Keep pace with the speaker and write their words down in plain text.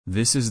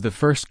This is the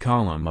first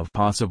column of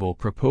possible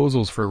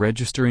proposals for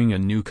registering a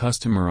new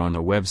customer on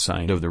the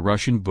website of the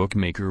Russian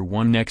bookmaker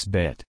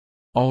 1xBet.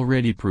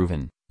 Already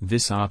proven,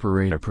 this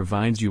operator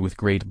provides you with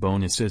great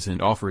bonuses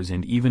and offers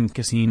and even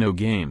casino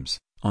games,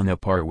 on a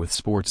par with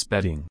sports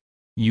betting.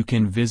 You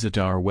can visit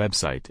our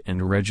website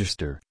and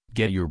register,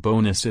 get your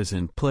bonuses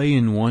and play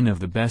in one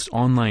of the best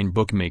online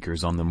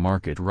bookmakers on the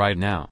market right now.